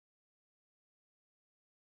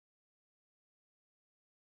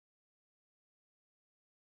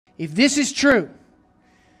If this is true,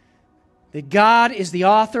 that God is the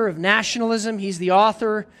author of nationalism, He's the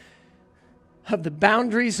author of the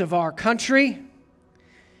boundaries of our country,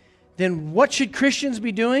 then what should Christians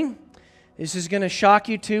be doing? This is going to shock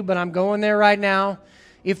you too, but I'm going there right now.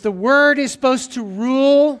 If the Word is supposed to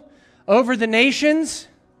rule over the nations,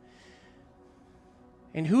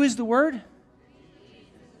 and who is the Word?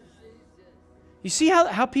 You see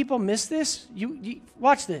how people miss this? You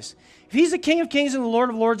watch this. If He's the King of Kings and the Lord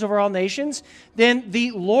of Lords over all nations, then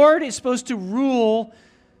the Lord is supposed to rule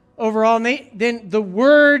over all then the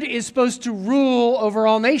Word is supposed to rule over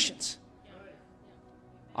all nations.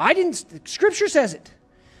 The Scripture says it.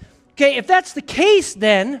 Okay, if that's the case,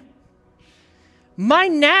 then my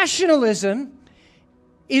nationalism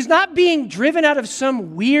is not being driven out of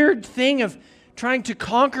some weird thing of trying to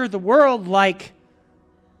conquer the world like,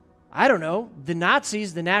 I don't know, the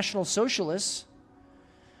Nazis, the National Socialists.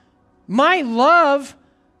 My love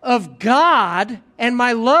of God and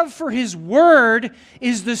my love for His Word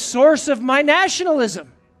is the source of my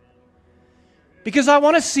nationalism. Because I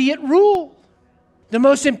want to see it rule. The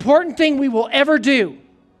most important thing we will ever do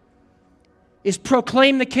is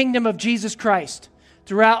proclaim the kingdom of Jesus Christ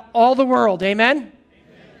throughout all the world. Amen? Amen?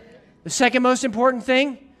 The second most important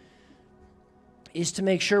thing is to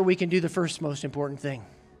make sure we can do the first most important thing.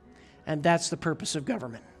 And that's the purpose of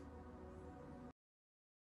government.